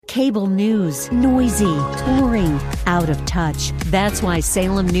Cable news, noisy, boring, out of touch. That's why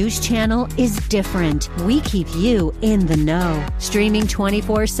Salem News Channel is different. We keep you in the know. Streaming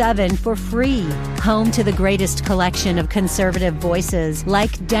 24/7 for free. Home to the greatest collection of conservative voices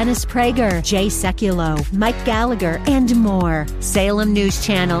like Dennis Prager, Jay Sekulow, Mike Gallagher, and more. Salem News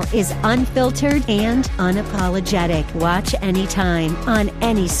Channel is unfiltered and unapologetic. Watch anytime, on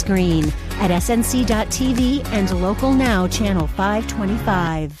any screen, at snc.tv and Local Now Channel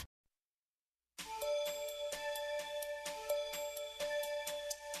 525.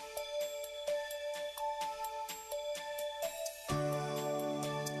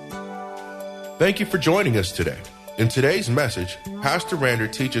 Thank you for joining us today. In today's message, Pastor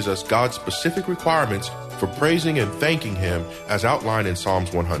Rander teaches us God's specific requirements for praising and thanking Him as outlined in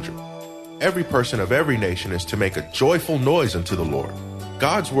Psalms 100. Every person of every nation is to make a joyful noise unto the Lord.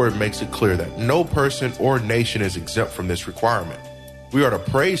 God's word makes it clear that no person or nation is exempt from this requirement. We are to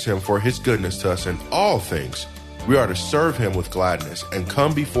praise Him for His goodness to us in all things. We are to serve Him with gladness and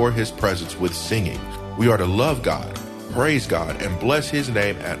come before His presence with singing. We are to love God, praise God, and bless His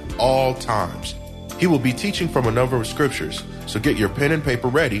name at all times. He will be teaching from a number of scriptures, so get your pen and paper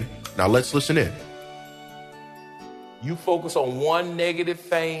ready. Now let's listen in. You focus on one negative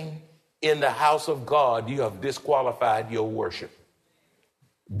thing in the house of God, you have disqualified your worship.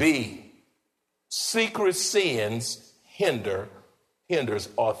 B, secret sins hinders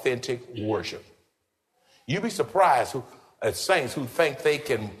authentic worship. You'd be surprised at saints who think they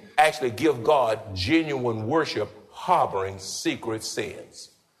can actually give God genuine worship harboring secret sins.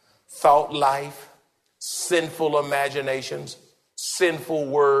 Thought life, sinful imaginations, sinful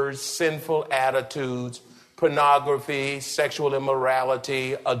words, sinful attitudes, pornography, sexual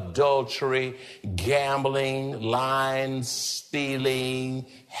immorality, adultery, gambling, lying, stealing,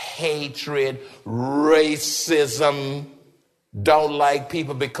 hatred, racism, don't like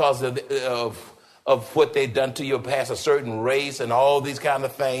people because of what they've done to you past a certain race and all these kind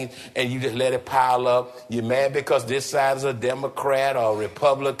of things, and you just let it pile up. You're mad because this side is a Democrat or a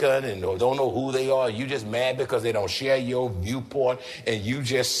Republican and don't know who they are. You just mad because they don't share your viewpoint, and you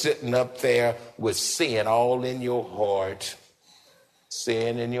just sitting up there with sin all in your heart.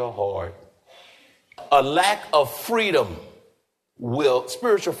 Sin in your heart. A lack of freedom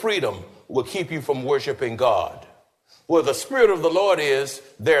spiritual freedom will keep you from worshiping God. Where the Spirit of the Lord is,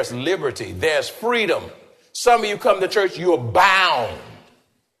 there's liberty, there's freedom. Some of you come to church, you're bound.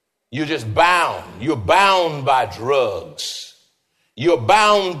 You're just bound. You're bound by drugs. You're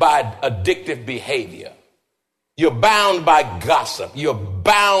bound by addictive behavior. You're bound by gossip. You're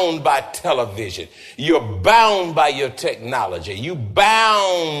bound by television. You're bound by your technology. You're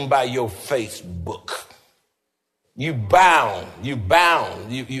bound by your Facebook. You bound. You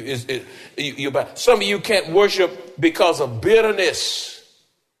bound. You bound. Some of you can't worship because of bitterness.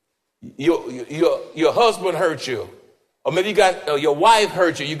 Your husband hurt you, or maybe your wife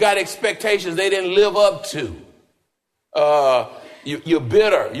hurt you. You got expectations they didn't live up to. You're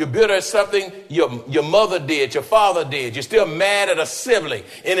bitter. You're bitter at something your mother did, your father did. You're still mad at a sibling,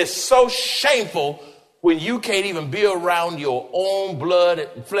 and it's so shameful when you can't even be around your own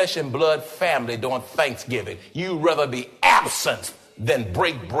flesh and blood family during Thanksgiving. You'd rather be absent than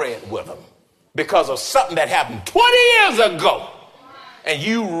break bread with them because of something that happened 20 years ago. And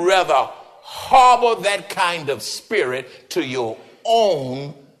you rather harbor that kind of spirit to your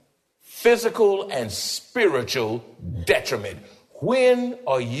own physical and spiritual detriment. When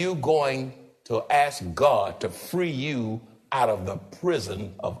are you going to ask God to free you out of the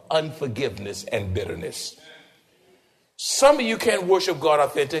prison of unforgiveness and bitterness? Some of you can't worship God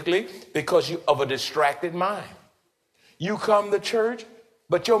authentically because of a distracted mind. You come to church,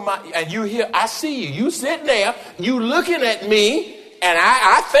 but your mind, and you hear, I see you. You sitting there, you looking at me, and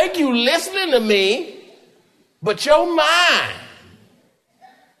I think you listening to me, but your mind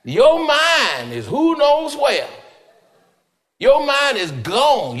is who knows where. Your mind is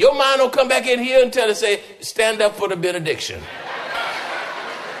gone. Your mind don't come back in here until they say, stand up for the benediction.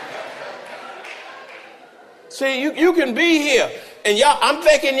 See, you can be here. And y'all, I'm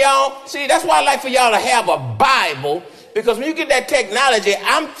thinking y'all, see, that's why I like for y'all to have a Bible, because when you get that technology,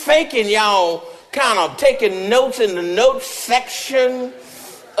 I'm thinking y'all kind of taking notes in the notes section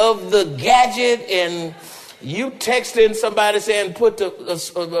of the gadget, and you texting somebody saying, put the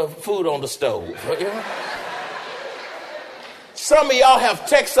food on the stove. You know? Some of y'all have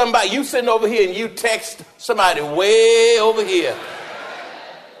text somebody, you sitting over here and you text somebody way over here.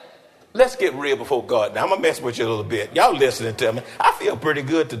 Let's get real before God. Now, I'm going to mess with you a little bit. Y'all listening to me. I feel pretty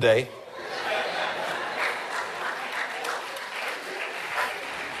good today.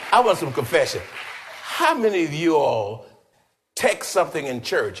 I want some confession. How many of you all detect something in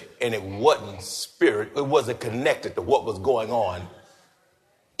church and it wasn't spirit, it wasn't connected to what was going on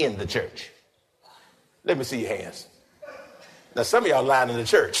in the church. Let me see your hands. Now, some of y'all lying in the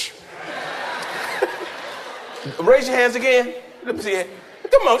church. Raise your hands again. Let me see it.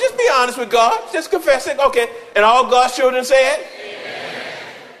 Come on, just be honest with God. Just confess it. Okay. And all God's children said?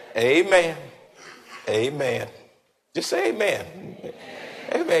 Amen. Amen. Just say amen.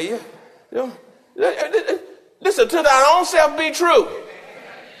 Amen. Yeah. Listen, to thine own self be true.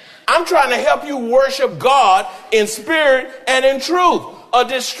 I'm trying to help you worship God in spirit and in truth. A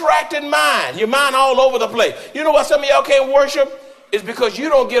distracted mind. Your mind all over the place. You know why some of y'all can't worship? It's because you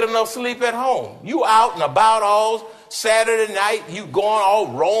don't get enough sleep at home. You out and about all Saturday night. You going all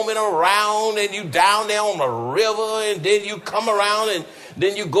roaming around, and you down there on the river, and then you come around, and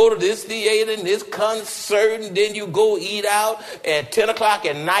then you go to this theater and this concert, and then you go eat out at 10 o'clock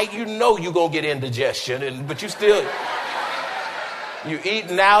at night. You know you're going to get indigestion, but you still... You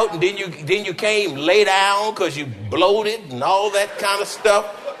eating out, and then you can't even lay down because you bloated and all that kind of stuff.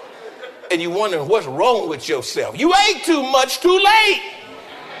 And you wondering what's wrong with yourself. You ate too much too late.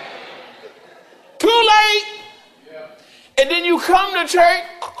 Too late. And then you come to church.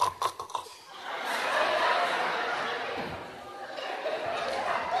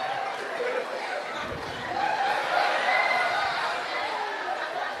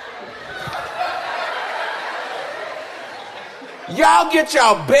 Y'all get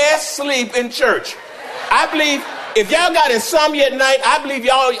y'all best sleep in church. I believe if y'all got insomnia at night, I believe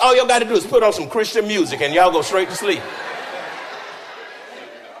all y'all got to do is put on some Christian music and y'all go straight to sleep.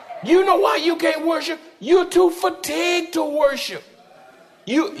 You know why you can't worship? You're too fatigued to worship.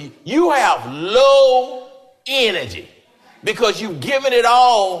 You have low energy because you've given it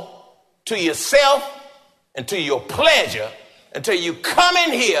all to yourself and to your pleasure until you come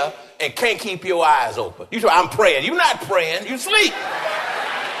in here and can't keep your eyes open. You say, I'm praying. You're not praying. You sleep.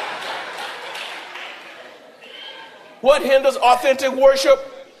 What hinders authentic worship?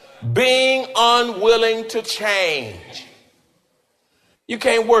 Being unwilling to change. You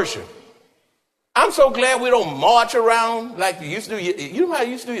can't worship. I'm so glad we don't march around like you used to do. You know how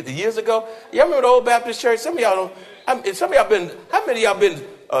you used to do it years ago? Y'all remember the old Baptist church? Some of y'all don't. Some of y'all been, how many of y'all been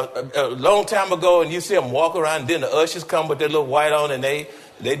a long time ago and you see them walk around and then the ushers come with their little white on and they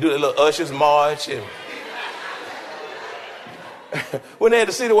do their little ushers march. And when they had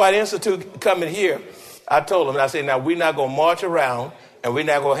the City White Institute coming here, I told them, I said, now we're not going to march around and we're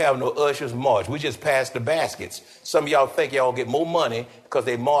not going to have no ushers march. We just pass the baskets. Some of y'all think y'all get more money because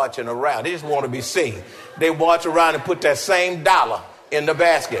they marching around. They just want to be seen. They march around and put that same dollar in the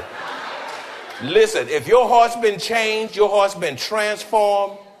basket. Listen, if your heart's been changed, your heart's been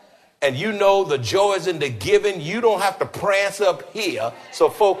transformed, and you know the joy is in the giving, you don't have to prance up here so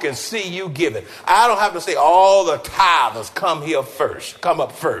folk can see you giving. I don't have to say all the tithers come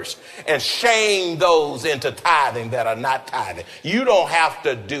up first, and shame those into tithing that are not tithing. You don't have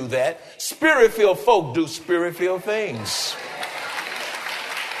to do that. Spirit-filled folk do spirit-filled things.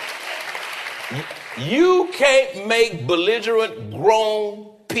 You can't make belligerent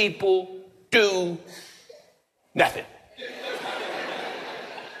grown people do nothing.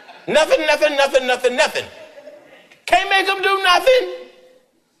 Nothing. Can't make them do nothing.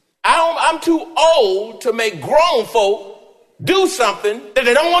 I'm too old to make grown folk do something that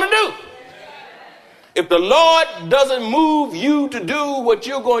they don't want to do. If the Lord doesn't move you to do what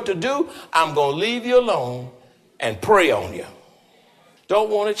you're going to do, I'm going to leave you alone and pray on you. Don't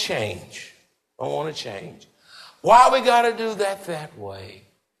want to change. Why we got to do that way?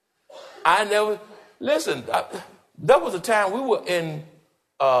 There was a time we were in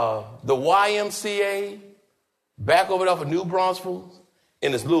the YMCA back over there for New Braunfels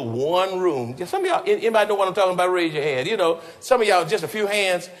in this little one room. Some of y'all, anybody know what I'm talking about? Raise your hand. You know, some of y'all, just a few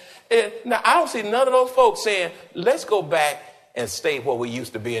hands. Now, I don't see none of those folks saying, let's go back and stay where we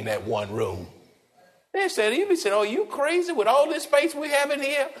used to be in that one room. They said, oh, you crazy with all this space we have in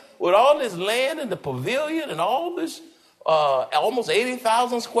here, with all this land and the pavilion and all this almost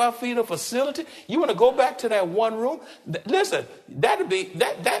 80,000 square feet of facility. You want to go back to that one room? Listen,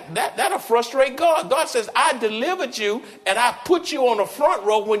 that'll frustrate God. God says, I delivered you and I put you on the front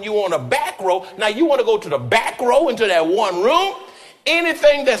row when you on the back row. Now you want to go to the back row into that one room?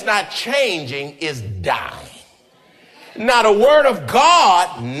 Anything that's not changing is dying. Now the word of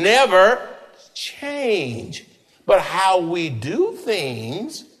God never change, but how we do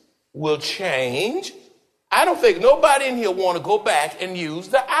things will change. I don't think nobody in here want to go back and use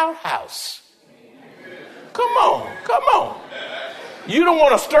the outhouse. Come on. You don't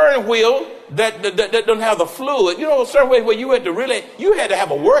want a steering wheel that doesn't have the fluid. You know, a steering wheel where you had to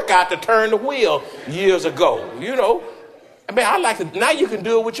have a workout to turn the wheel years ago. You know, I mean, I like it. Now you can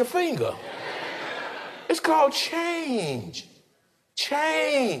do it with your finger. It's called change.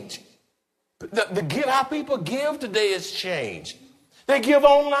 Change. How people give today is change. They give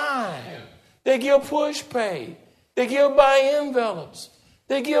online. They give push pay. They give by envelopes.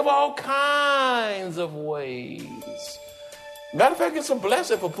 They give all kinds of ways. Matter of fact, it's a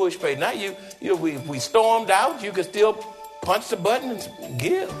blessing for push pay. Now we stormed out. You can still punch the button and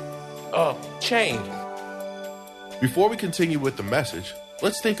give. Change. Before we continue with the message,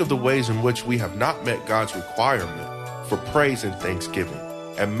 let's think of the ways in which we have not met God's requirement for praise and thanksgiving,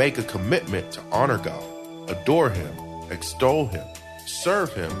 and make a commitment to honor God, adore Him, extol Him,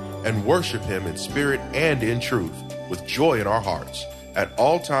 serve Him, and worship Him in spirit and in truth, with joy in our hearts, at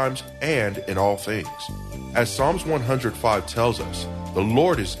all times and in all things. As Psalms 105 tells us, the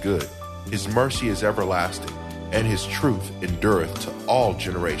Lord is good, His mercy is everlasting, and His truth endureth to all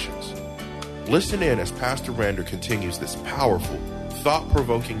generations. Listen in as Pastor Rander continues this powerful,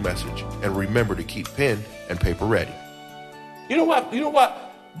 thought-provoking message, and remember to keep pen and paper ready. You know what?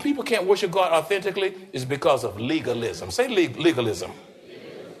 People can't worship God authentically is because of legalism. Say legalism.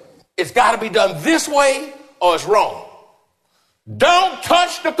 It's got to be done this way or it's wrong. Don't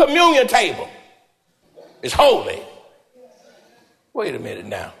touch the communion table. It's holy. Wait a minute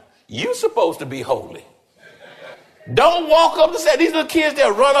now. You're supposed to be holy. Don't walk up and say, these little kids,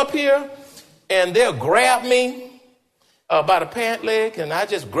 they'll run up here and they'll grab me by the pant leg, and I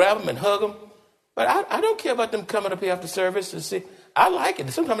just grab them and hug them. But I don't care about them coming up here after service to see. I like it.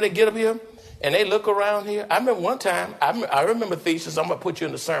 Sometimes they get up here and they look around here. I remember one time, I remember Thesis. I'm going to put you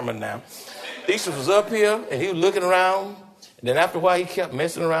in the sermon now. Thesis was up here and he was looking around. And then after a while, he kept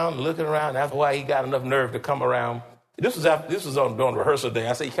messing around and looking around. And after a while, he got enough nerve to come around. This was during rehearsal day.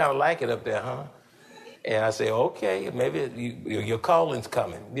 I said, you kind of like it up there, huh? And I said, okay, maybe your calling's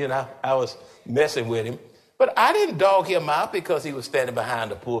coming. You know, I was messing with him. But I didn't dog him out because he was standing behind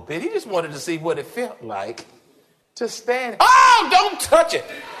the pulpit. He just wanted to see what it felt like to stand. Oh, don't touch it.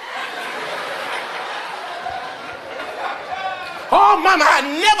 Oh, Mama, I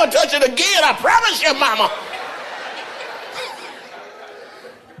never touch it again. I promise you, Mama.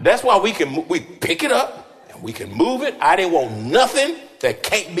 That's why we pick it up and we can move it. I didn't want nothing that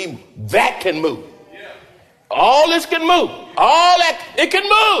can move. All this can move. All that, it can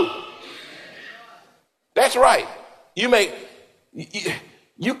move. That's right. You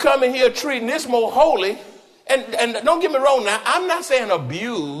come in here treating this more holy, and don't get me wrong now, I'm not saying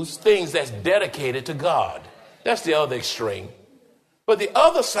abuse things that's dedicated to God. That's the other extreme. But the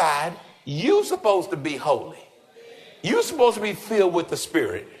other side, you're supposed to be holy. You're supposed to be filled with the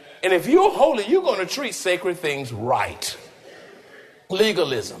Spirit. And if you're holy, you're going to treat sacred things right.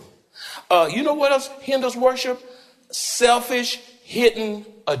 Legalism. You know what else hinders worship? Selfish, hidden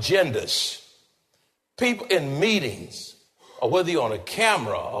agendas. People in meetings, or whether you're on a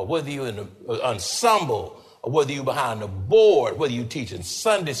camera, or whether you're in an ensemble, or whether you're behind the board, whether you teach in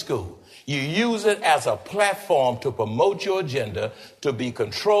Sunday school, you use it as a platform to promote your agenda, to be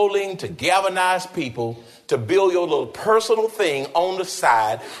controlling, to galvanize people, to build your little personal thing on the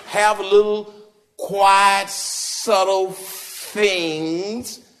side, have little quiet, subtle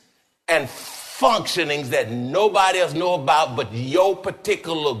things and functionings that nobody else know about but your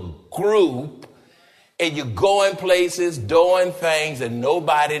particular group. And you're going places, doing things, and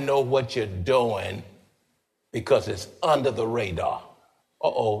nobody know what you're doing because it's under the radar.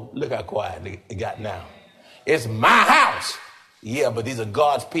 Uh-oh, look how quiet it got now. It's my house. Yeah, but these are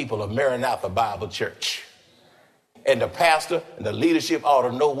God's people of Maranatha Bible Church. And the pastor and the leadership ought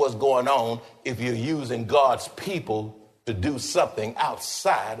to know what's going on if you're using God's people to do something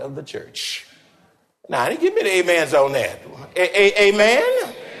outside of the church. Now, give me the amens on that.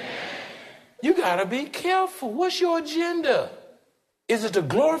 Amen? You got to be careful. What's your agenda? Is it to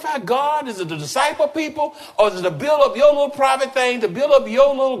glorify God? Is it to disciple people? Or is it to build up your little private thing, to build up your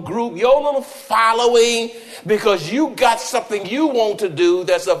little group, your little following, because you got something you want to do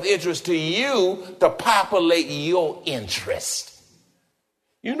that's of interest to you to populate your interest?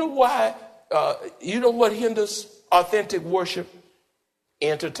 You know why? You know what hinders authentic worship?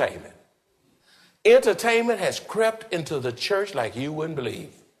 Entertainment. Entertainment has crept into the church like you wouldn't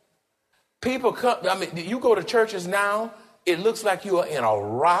believe. People come, you go to churches now, it looks like you are in a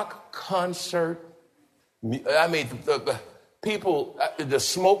rock concert. People, the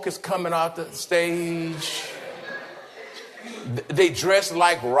smoke is coming out the stage. They dress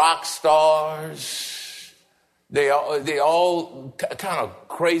like rock stars. They all kind of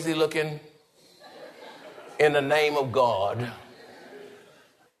crazy looking in the name of God.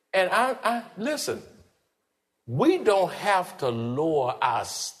 And I listen. We don't have to lower our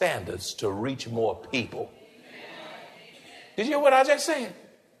standards to reach more people. Did you hear what I just said?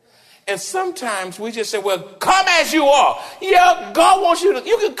 And sometimes we just say, well, come as you are. Yeah, God wants you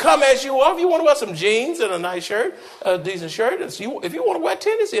can come as you are. If you want to wear some jeans and a nice shirt, a decent shirt, if you want to wear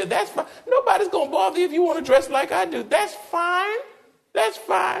tennis here, that's fine. Nobody's going to bother you if you want to dress like I do. That's fine. That's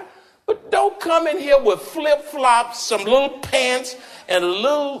fine. But don't come in here with flip-flops, some little pants, and a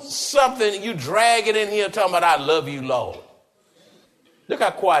little something. You drag it in here talking about, I love you, Lord. Look how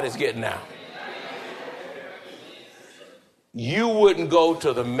quiet it's getting now. You wouldn't go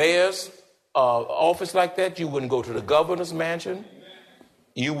to the mayor's office like that. You wouldn't go to the governor's mansion.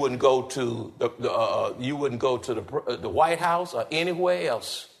 You wouldn't go to the White House or anywhere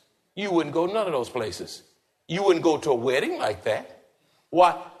else. You wouldn't go none of those places. You wouldn't go to a wedding like that.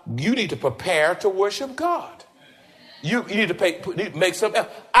 Why? You need to prepare to worship God. You need to make some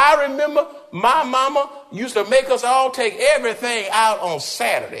effort. I remember my mama used to make us all take everything out on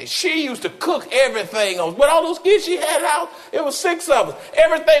Saturday. She used to cook everything on. With all those kids she had out, it was 6 of us.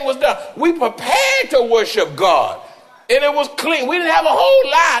 Everything was done. We prepared to worship God. And it was clean. We didn't have a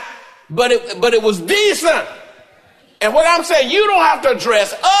whole lot, but it was decent. And what I'm saying, you don't have to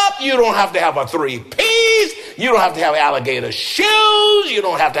dress up. You don't have to have a 3-piece. You don't have to have alligator shoes. You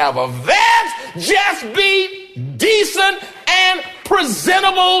don't have to have a vest. Just be decent and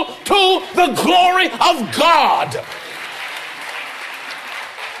presentable to the glory of God.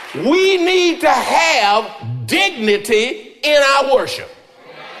 We need to have dignity in our worship.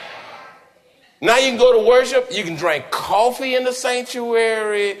 Now you can go to worship, you can drink coffee in the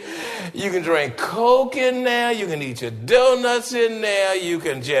sanctuary, you can drink Coke in there, you can eat your donuts in there, you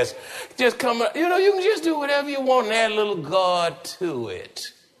can just come, you can just do whatever you want and add a little God to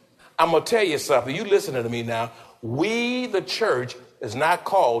it. I'm going to tell you something, you listening to me now, we, the church, is not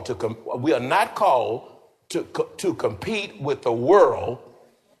called we are not called to compete with the world,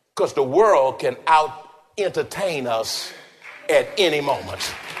 because the world can out-entertain us at any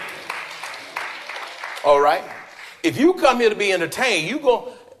moment. All right? If you come here to be entertained, you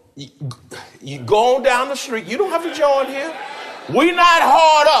go on down the street. You don't have to join here. We're not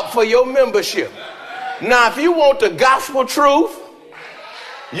hard up for your membership. Now, if you want the gospel truth,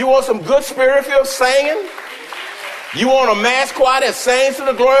 you want some good spirit-filled singing, you want a mass choir that sings to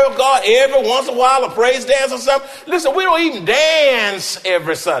the glory of God every once in a while, a praise dance or something. Listen, we don't even dance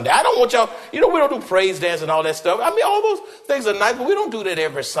every Sunday. I don't want y'all, we don't do praise dance and all that stuff. I mean, all those things are nice, but we don't do that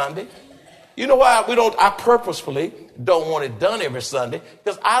every Sunday. You know why I purposefully don't want it done every Sunday?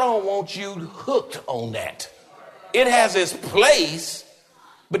 Because I don't want you hooked on that. It has its place,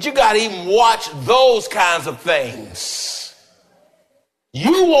 but you got to even watch those kinds of things.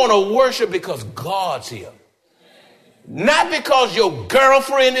 You want to worship because God's here. Not because your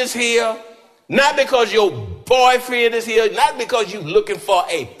girlfriend is here, not because your boyfriend is here, not because you're looking for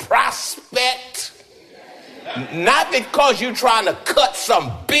a prospect. Not because you're trying to cut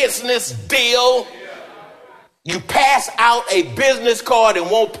some business deal. You pass out a business card and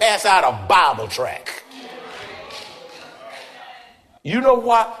won't pass out a Bible tract. You know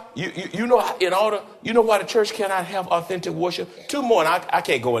why? You know why the church cannot have authentic worship? 2 more, and I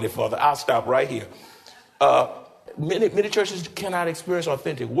can't go any further. I'll stop right here. Many churches cannot experience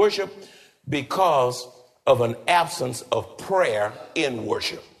authentic worship because of an absence of prayer in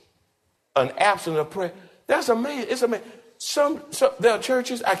worship. An absence of prayer. That's amazing. It's amazing. There are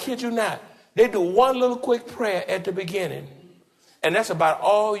churches, I kid you not, they do one little quick prayer at the beginning, and that's about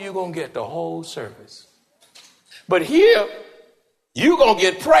all you're going to get the whole service. But here, you're going to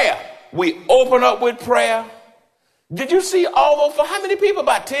get prayer. We open up with prayer. Did you see for how many people?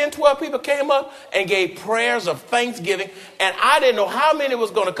 About 10, 12 people came up and gave prayers of thanksgiving, and I didn't know how many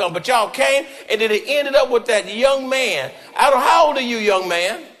was going to come, but y'all came, and then it ended up with that young man. I don't know, how old are you, young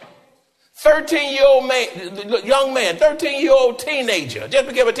man? 13-year-old young man, 13-year-old teenager, just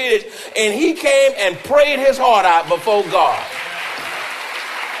became a teenager, and he came and prayed his heart out before God.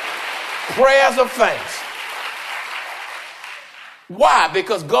 Prayers of thanks. Why?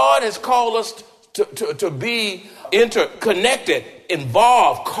 Because God has called us to be interconnected,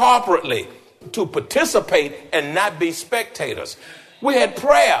 involved corporately, to participate and not be spectators. We had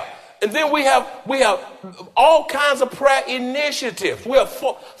prayer. And then we have all kinds of prayer initiatives. We have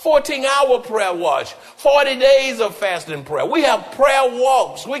 14-hour prayer watch, 40 days of fasting prayer. We have prayer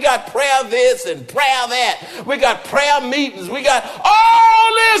walks. We got prayer this and prayer that. We got prayer meetings. We got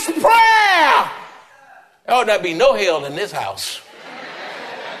all this prayer. There ought not be no hell in this house.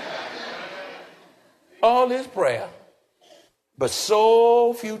 All this prayer. But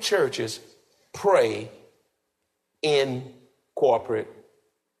so few churches pray in corporate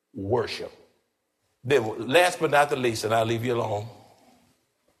worship. Then last but not the least, and I'll leave you alone.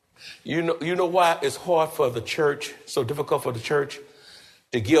 You know why it's hard for the church, so difficult for the church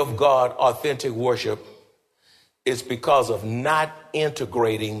to give God authentic worship? It's because of not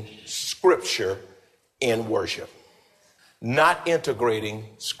integrating Scripture in worship. Not integrating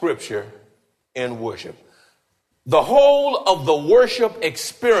Scripture in worship. The whole of the worship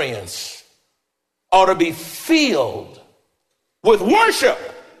experience ought to be filled with worship.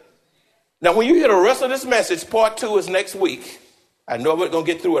 Now, when you hear the rest of this message, part 2 is next week. I know we're going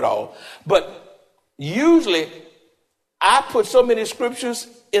to get through it all. But usually, I put so many scriptures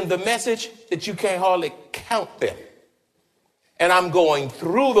in the message that you can't hardly count them. And I'm going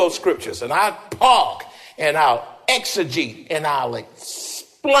through those scriptures, and I park, and I'll exegete, and I'll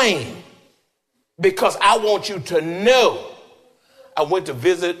explain. Because I want you to know. I went to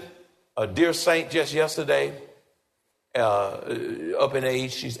visit a dear saint just yesterday, up in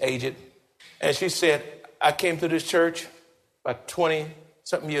age. She's aged. And she said, I came to this church about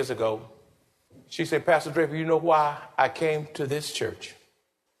 20-something years ago. She said, Pastor Draper, you know why I came to this church?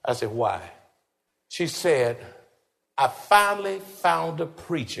 I said, why? She said, I finally found a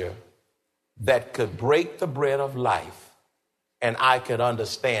preacher that could break the bread of life, and I could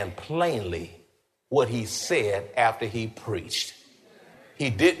understand plainly what he said after he preached.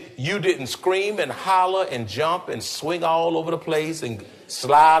 You didn't scream and holler and jump and swing all over the place and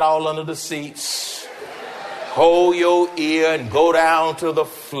slide all under the seats, hold your ear and go down to the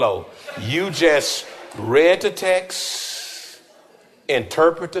floor. You just read the text,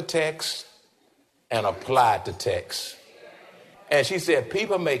 interpret the text, and applied the text. And she said,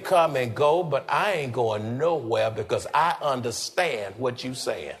 people may come and go, but I ain't going nowhere because I understand what you're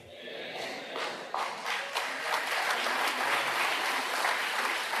saying.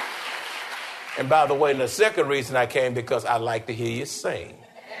 And by the way, the second reason I came, because I like to hear you sing.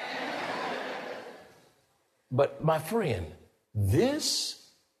 But my friend,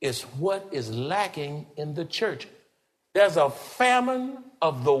 this is what is lacking in the church. There's a famine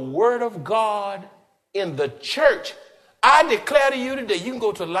of the word of God in the church. I declare to you today, you can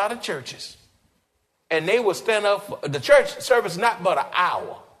go to a lot of churches and they will stand up. The church service not but an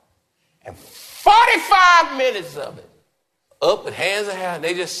hour and 45 minutes of it. Up with hands in hand,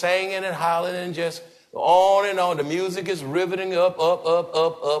 they just singing and hollering and just on and on. The music is riveting up.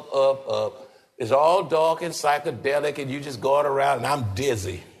 It's all dark and psychedelic, and you just going around, and I'm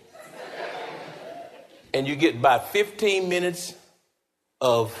dizzy. And you get about 15 minutes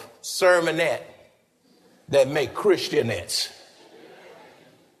of sermonette that make Christianettes.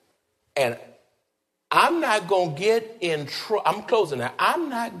 And I'm not going to get in trouble. I'm closing now. I'm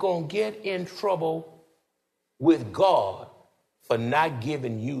not going to get in trouble with God for not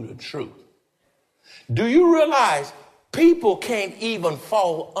giving you the truth. Do you realize people can't even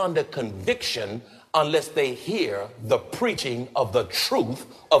fall under conviction unless they hear the preaching of the truth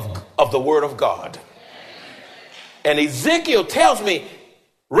of the word of God? And Ezekiel tells me,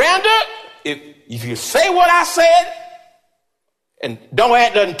 Randa, if you say what I said and don't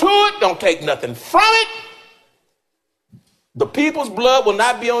add nothing to it, don't take nothing from it, the people's blood will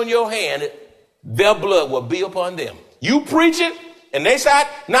not be on your hand. Their blood will be upon them. You preach it, and they decide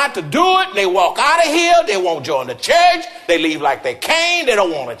not to do it. They walk out of here. They won't join the church. They leave like they came. They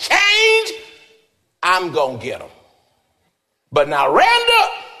don't want to change. I'm going to get them. But now, Randa,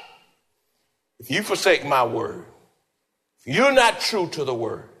 if you forsake my word, if you're not true to the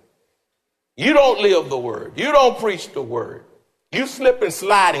word, you don't live the word, you don't preach the word, you slip and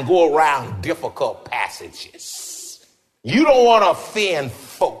slide and go around difficult passages, you don't want to offend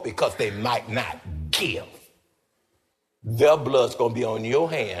folk because they might not give. Their blood's going to be on your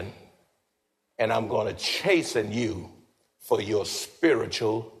hand, and I'm going to chasten you for your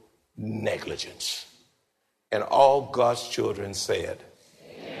spiritual negligence. And all God's children said,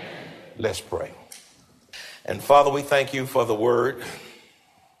 amen. Let's pray. And Father, we thank you for the word.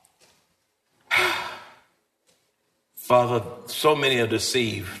 Father, so many are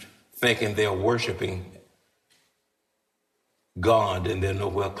deceived, thinking they're worshiping God and they're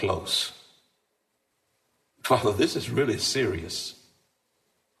nowhere close. Father, this is really serious.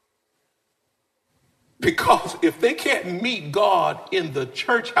 Because if they can't meet God in the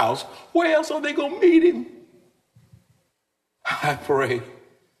church house, where else are they going to meet him? I pray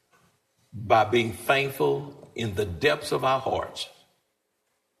by being thankful in the depths of our hearts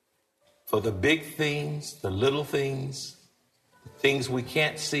for the big things, the little things, the things we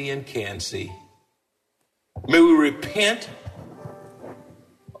can't see and can see. May we repent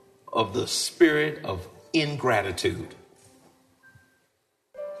of the spirit of ingratitude.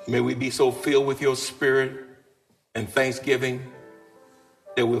 May we be so filled with your spirit and thanksgiving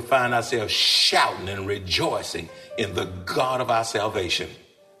that we'll find ourselves shouting and rejoicing in the God of our salvation.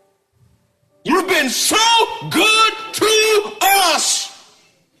 been so good to us.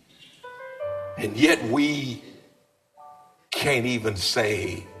 And yet we can't even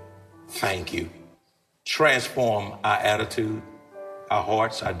say thank you. Transform our attitude, our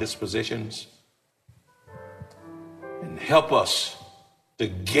hearts, our dispositions, and help us to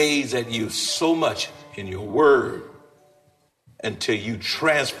gaze at you so much in your word until you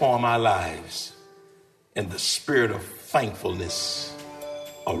transform our lives and the spirit of thankfulness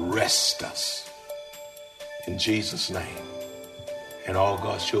arrest us. In Jesus' name. And all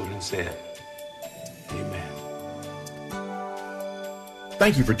God's children said, amen.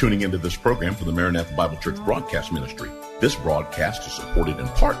 Thank you for tuning into this program from the Maranatha Bible Church Broadcast Ministry. This broadcast is supported in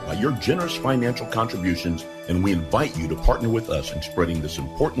part by your generous financial contributions, and we invite you to partner with us in spreading this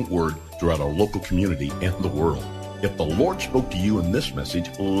important word throughout our local community and the world. If the Lord spoke to you in this message,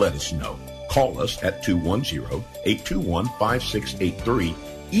 let us know. Call us at 210-821-5683.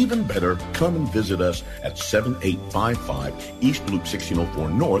 Even better, come and visit us at 7855 East Loop 1604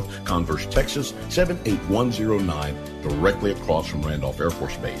 North, Converse, Texas, 78109, directly across from Randolph Air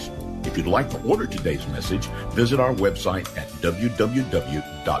Force Base. If you'd like to order today's message, visit our website at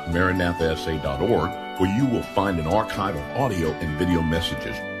www.maranathasa.org, where you will find an archive of audio and video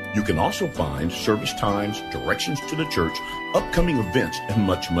messages. You can also find service times, directions to the church, upcoming events, and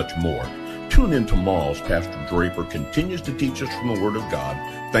much, much more. Tune in tomorrow as Pastor Draper continues to teach us from the Word of God.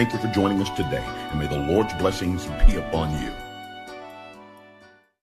 Thank you for joining us today, and may the Lord's blessings be upon you.